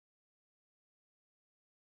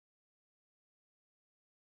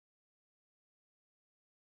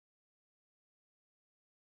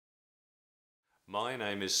My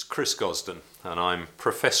name is Chris Gosden and I'm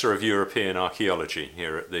Professor of European Archaeology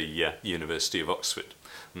here at the University of Oxford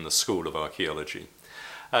and the School of Archaeology.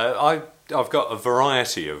 I've got a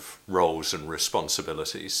variety of roles and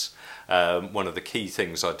responsibilities. One of the key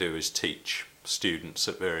things I do is teach students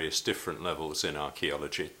at various different levels in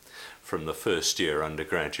archaeology, from the first year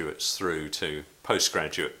undergraduates through to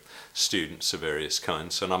postgraduate students of various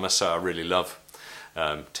kinds, and I must say I really love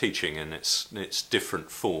teaching in its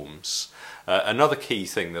different forms. Another key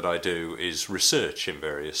thing that I do is research in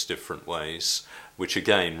various different ways, which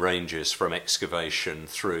again ranges from excavation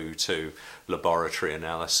through to laboratory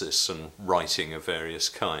analysis and writing of various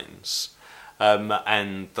kinds.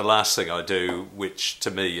 And the last thing I do, which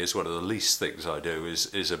to me is one of the least things I do,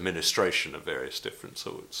 is administration of various different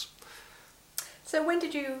sorts. So when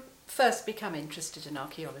did you first become interested in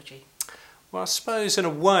archaeology? Well, I suppose in a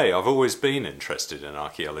way I've always been interested in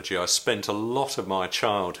archaeology. I spent a lot of my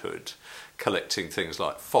childhood collecting things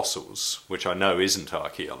like fossils, which I know isn't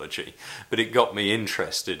archaeology, but it got me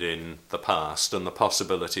interested in the past and the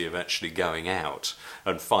possibility of actually going out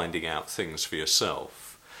and finding out things for yourself.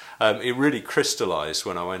 It really crystallised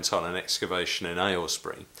when I went on an excavation in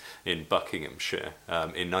Aylesbury in Buckinghamshire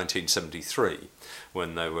in 1973,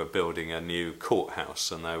 when they were building a new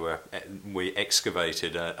courthouse, and we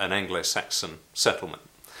excavated an Anglo-Saxon settlement.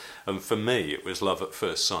 And for me it was love at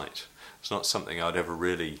first sight. It's not something I'd ever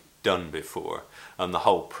really done before, and the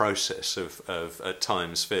whole process of at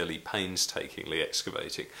times fairly painstakingly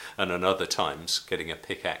excavating, and at other times getting a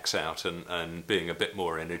pickaxe out and being a bit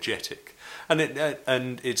more energetic. And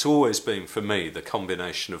it's always been for me the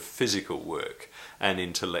combination of physical work and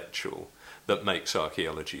intellectual that makes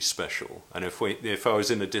archaeology special. And if I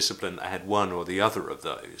was in a discipline that had one or the other of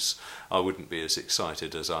those, I wouldn't be as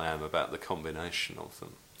excited as I am about the combination of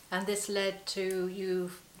them. And this led to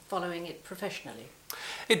you following it professionally?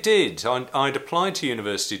 It did. I'd applied to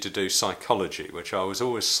university to do psychology, which I was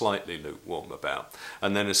always slightly lukewarm about.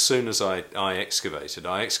 And then as soon as I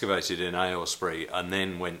excavated in Aylesbury and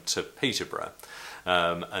then went to Peterborough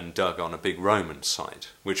and dug on a big Roman site,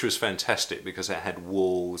 which was fantastic because it had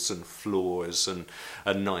walls and floors and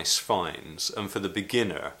nice finds. And for the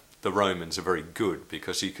beginner, the Romans are very good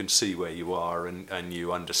because you can see where you are and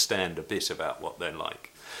you understand a bit about what they're like.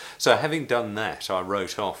 So having done that, I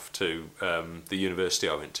wrote off to the university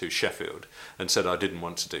I went to, Sheffield, and said I didn't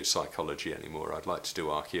want to do psychology anymore, I'd like to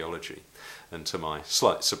do archaeology. And to my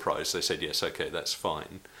slight surprise, they said, yes, okay, that's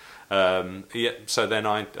fine. So then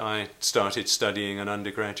I started studying an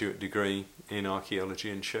undergraduate degree in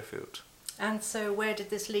archaeology in Sheffield. And so where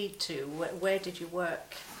did this lead to? Where did you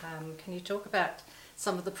work? Can you talk about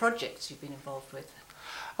some of the projects you've been involved with?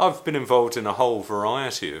 I've been involved in a whole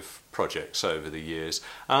variety of projects over the years.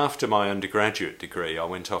 After my undergraduate degree, I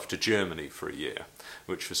went off to Germany for a year,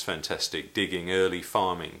 which was fantastic, digging early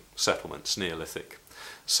farming settlements, Neolithic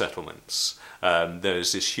settlements.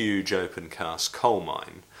 There's this huge open cast coal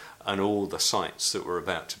mine, and all the sites that were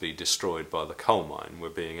about to be destroyed by the coal mine were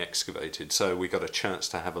being excavated. So we got a chance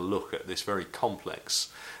to have a look at this very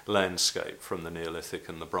complex landscape from the Neolithic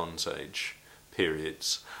and the Bronze Age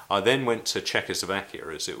periods. I then went to Czechoslovakia,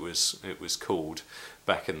 as it was called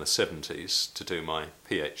back in the 70s, to do my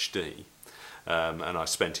PhD, and I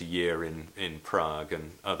spent a year in Prague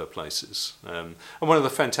and other places. And one of the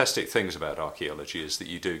fantastic things about archaeology is that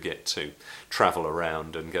you do get to travel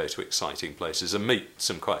around and go to exciting places and meet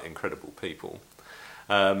some quite incredible people.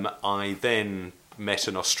 I then met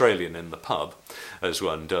an Australian in the pub, as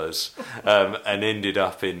one does, and ended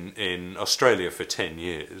up in Australia for 10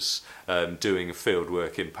 years doing field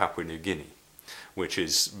work in Papua New Guinea, which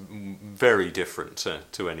is very different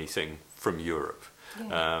to anything from Europe.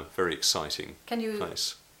 Yeah. Very exciting place. Can you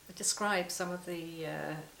describe some of the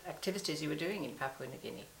activities you were doing in Papua New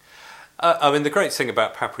Guinea? I mean, the great thing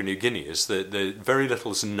about Papua New Guinea is that very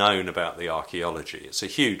little's known about the archaeology. It's a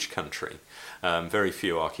huge country. Very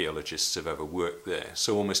few archaeologists have ever worked there.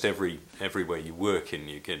 So almost everywhere you work in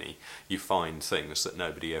New Guinea, you find things that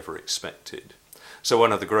nobody ever expected. So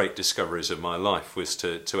one of the great discoveries of my life was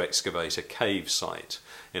to excavate a cave site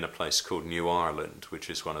in a place called New Ireland,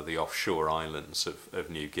 which is one of the offshore islands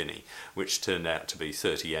of New Guinea, which turned out to be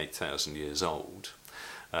 38,000 years old.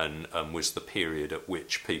 And was the period at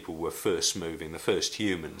which people were first moving, the first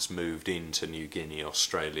humans moved into New Guinea,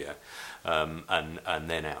 Australia, and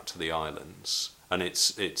then out to the islands. And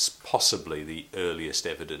it's possibly the earliest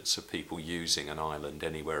evidence of people using an island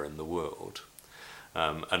anywhere in the world.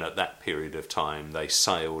 And at that period of time they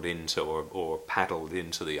sailed into or paddled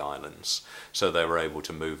into the islands, so they were able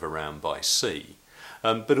to move around by sea.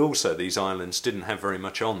 But also these islands didn't have very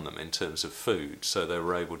much on them in terms of food, so they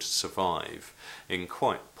were able to survive in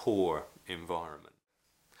quite poor environment.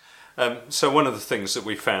 So one of the things that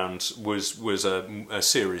we found was a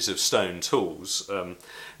series of stone tools,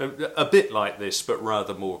 a bit like this but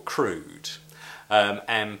rather more crude.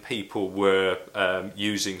 And people were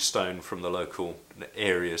using stone from the local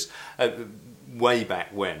areas way back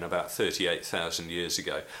when, about 38,000 years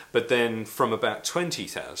ago. But then from about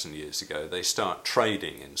 20,000 years ago, they start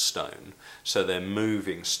trading in stone. So they're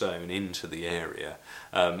moving stone into the area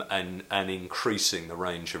and increasing the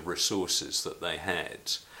range of resources that they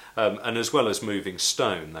had. And as well as moving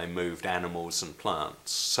stone, they moved animals and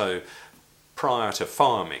plants. So prior to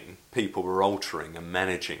farming, people were altering and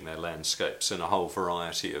managing their landscapes in a whole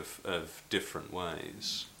variety of different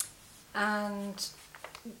ways. And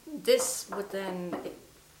this would then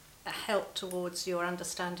help towards your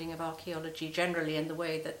understanding of archaeology generally in the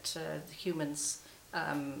way that the humans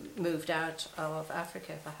moved out of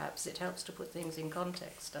Africa, perhaps. It helps to put things in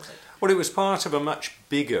context, does it? Well, it was part of a much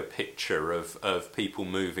bigger picture of people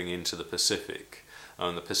moving into the Pacific.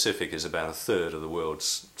 And the Pacific is about a third of the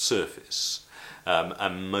world's surface.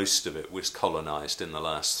 And most of it was colonised in the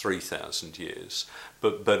last 3,000 years.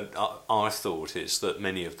 But our thought is that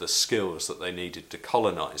many of the skills that they needed to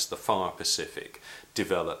colonise the far Pacific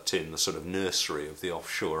developed in the sort of nursery of the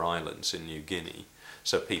offshore islands in New Guinea.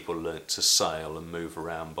 So people learnt to sail and move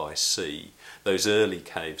around by sea. Those early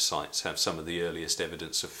cave sites have some of the earliest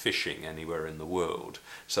evidence of fishing anywhere in the world.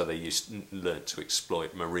 So they learnt to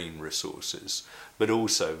exploit marine resources. But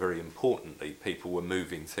also, very importantly, people were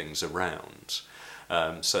moving things around.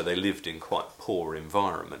 So they lived in quite poor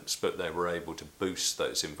environments, but they were able to boost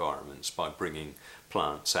those environments by bringing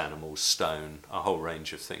plants, animals, stone, a whole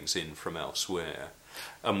range of things in from elsewhere.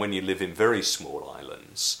 And when you live in very small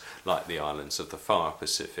islands, like the islands of the far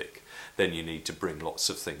Pacific, then you need to bring lots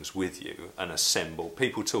of things with you and assemble.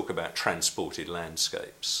 People talk about transported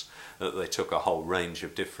landscapes, that they took a whole range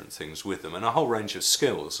of different things with them, and a whole range of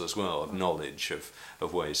skills as well, of knowledge,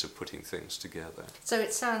 of ways of putting things together. So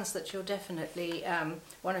it sounds that you're definitely,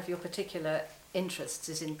 one of your particular interests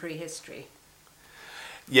is in prehistory.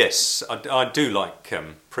 Yes, I do like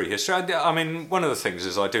prehistory. I mean, one of the things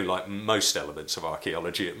is I do like most elements of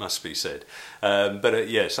archaeology, it must be said. But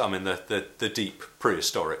yes, I mean, the deep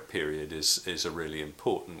prehistoric period is a really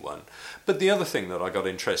important one. But the other thing that I got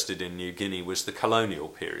interested in New Guinea was the colonial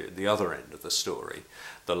period, the other end of the story,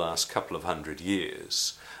 the last couple of 100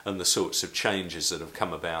 years, and the sorts of changes that have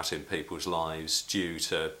come about in people's lives due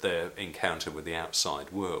to their encounter with the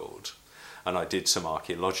outside world. And I did some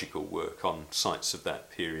archaeological work on sites of that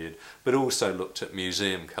period, but also looked at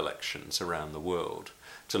museum collections around the world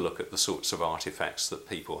to look at the sorts of artefacts that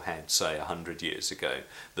people had, say, 100 years ago,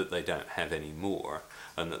 that they don't have anymore,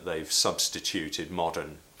 and that they've substituted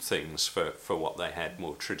modern things for what they had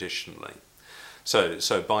more traditionally.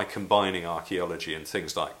 So by combining archaeology and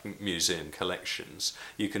things like museum collections,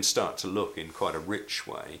 you can start to look in quite a rich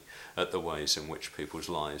way at the ways in which people's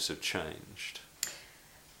lives have changed.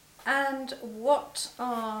 And what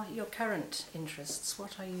are your current interests?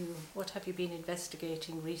 What have you been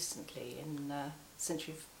investigating recently since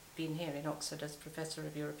you've been here in Oxford as Professor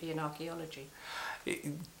of European Archaeology?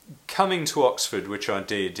 Coming to Oxford, which I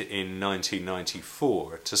did in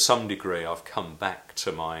 1994, to some degree I've come back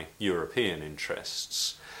to my European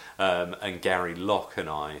interests. And Gary Locke and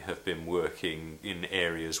I have been working in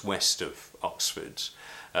areas west of Oxford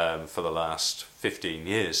for the last 15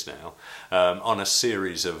 years now, on a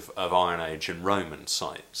series of Iron Age and Roman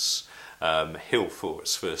sites. Hill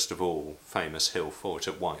forts, first of all, famous hill fort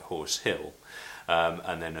at White Horse Hill,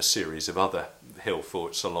 and then a series of other hill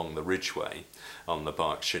forts along the Ridgeway on the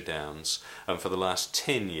Berkshire Downs. And for the last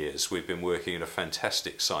 10 years we've been working at a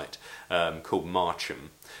fantastic site called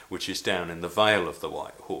Marcham, which is down in the Vale of the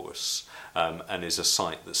White Horse, and is a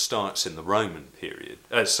site that starts in the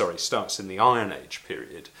starts in the Iron Age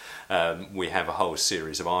period. We have a whole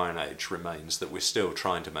series of Iron Age remains that we're still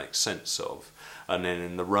trying to make sense of. And then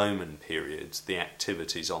in the Roman period, the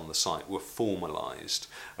activities on the site were formalised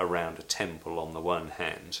around a temple on the one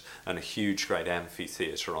hand and a huge great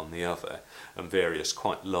amphitheatre on the other, and various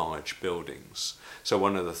quite large buildings. So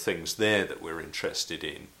one of the things there that we're interested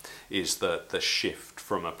in is the shift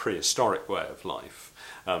from a prehistoric way of life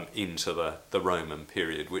into the Roman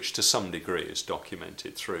period, which to some degree is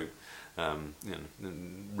documented through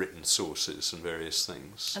written sources and various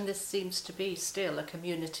things. And this seems to be still a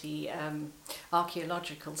community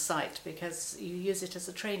archaeological site, because you use it as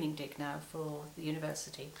a training dig now for the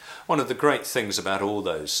university. One of the great things about all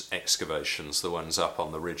those excavations, the ones up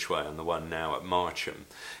on the Ridgeway and the one now at Marcham,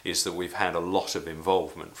 is that we've had a lot of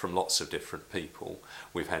involvement from lots of different people.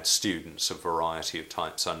 We've had students of a variety of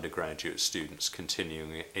types, undergraduate students,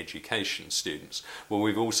 continuing education students. Well,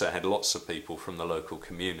 we've also had lots of people from the local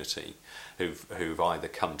community who've either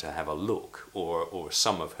come to have a look or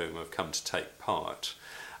some of whom have come to take part.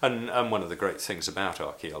 And one of the great things about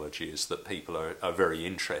archaeology is that people are very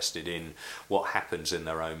interested in what happens in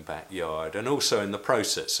their own backyard, and also in the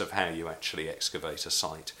process of how you actually excavate a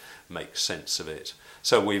site, make sense of it.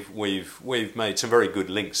 So we've made some very good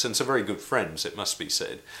links and some very good friends, it must be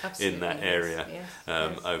said, Absolutely, in that area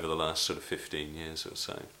yes. over the last sort of 15 years or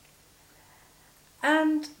so.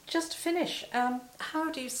 And just to finish,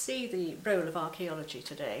 how do you see the role of archaeology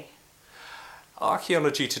today?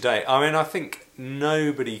 Archaeology today, I mean, I think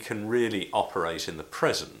nobody can really operate in the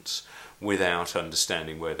present without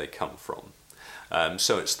understanding where they come from.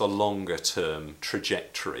 So it's the longer term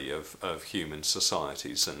trajectory of human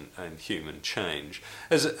societies and human change.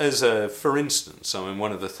 For instance, I mean,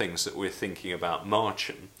 one of the things that we're thinking about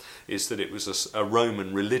Marcham is that it was a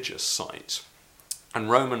Roman religious site. And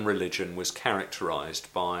Roman religion was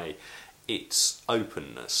characterised by its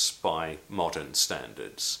openness by modern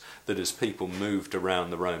standards, that as people moved around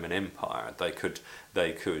the Roman Empire, they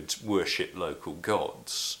could worship local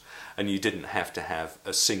gods, and you didn't have to have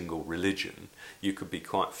a single religion. You could be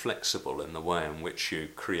quite flexible in the way in which you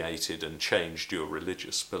created and changed your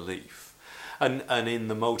religious belief. And in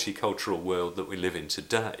the multicultural world that we live in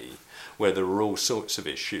today, where there are all sorts of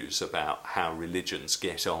issues about how religions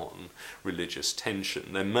get on, religious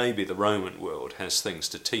tension, then maybe the Roman world has things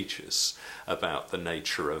to teach us about the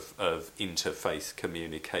nature of interfaith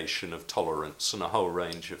communication, of tolerance, and a whole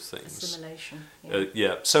range of things. Assimilation.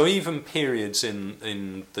 So even periods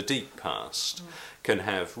in the deep past can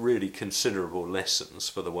have really considerable lessons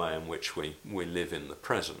for the way in which we live in the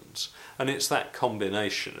present. And it's that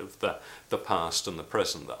combination of the past and the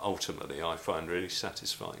present that ultimately I find really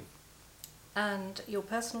satisfying. And your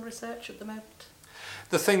personal research at the moment?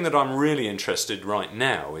 The thing that I'm really interested right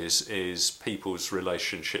now is people's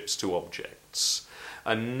relationships to objects,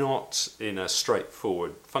 and not in a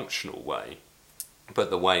straightforward functional way, but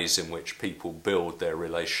the ways in which people build their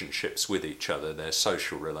relationships with each other, their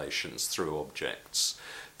social relations through objects,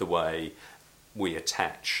 the way we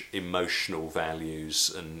attach emotional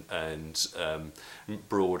values and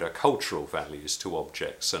broader cultural values to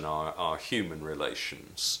objects and our human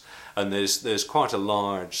relations. And there's quite a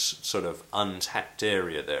large sort of untapped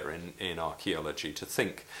area there in archaeology to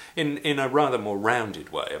think in a rather more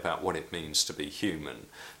rounded way about what it means to be human,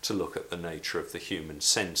 to look at the nature of the human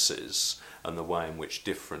senses and the way in which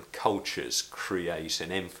different cultures create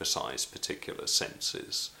and emphasise particular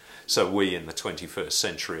senses. So we in the 21st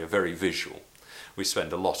century are very visual. We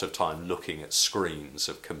spend a lot of time looking at screens,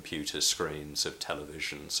 of computer screens, of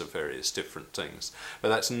televisions, of various different things. But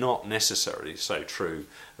that's not necessarily so true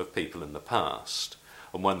of people in the past.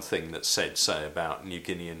 And one thing that's said, say, about New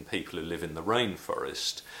Guinean people who live in the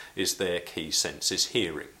rainforest is their key sense is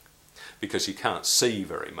hearing. Because you can't see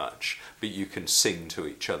very much, but you can sing to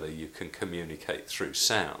each other, you can communicate through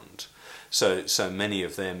sound. So many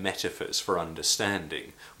of their metaphors for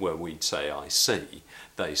understanding, where we'd say I see,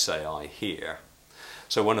 they say I hear.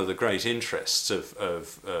 So one of the great interests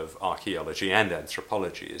of archaeology and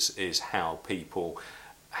anthropology is how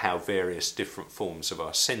various different forms of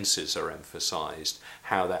our senses are emphasised,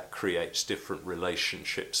 how that creates different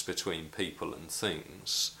relationships between people and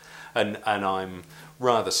things. And I'm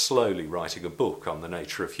rather slowly writing a book on the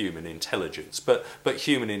nature of human intelligence, but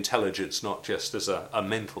human intelligence not just as a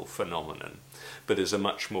mental phenomenon, but as a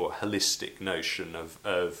much more holistic notion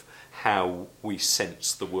of how we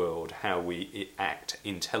sense the world, how we act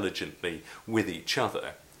intelligently with each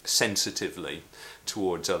other, sensitively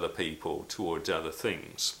towards other people, towards other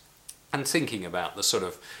things, and thinking about the sort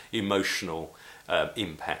of emotional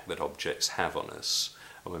impact that objects have on us.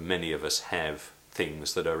 I mean, many of us have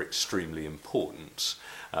things that are extremely important,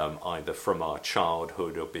 either from our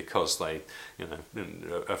childhood or because they,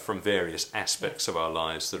 are from various aspects of our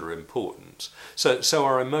lives that are important. So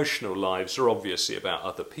our emotional lives are obviously about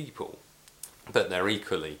other people, but they're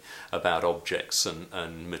equally about objects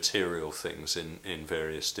and material things in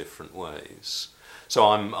various different ways. So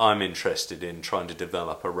I'm interested in trying to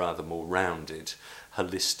develop a rather more rounded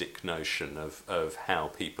holistic notion of how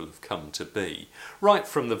people have come to be, right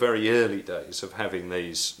from the very early days of having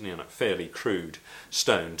these fairly crude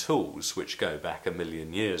stone tools which go back 1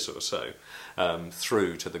 million years or so,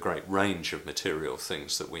 through to the great range of material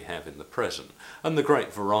things that we have in the present, and the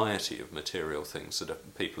great variety of material things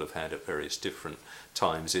that people have had at various different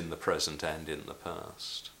times in the present and in the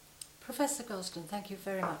past. Professor Gosden, thank you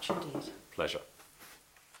very much indeed. Pleasure.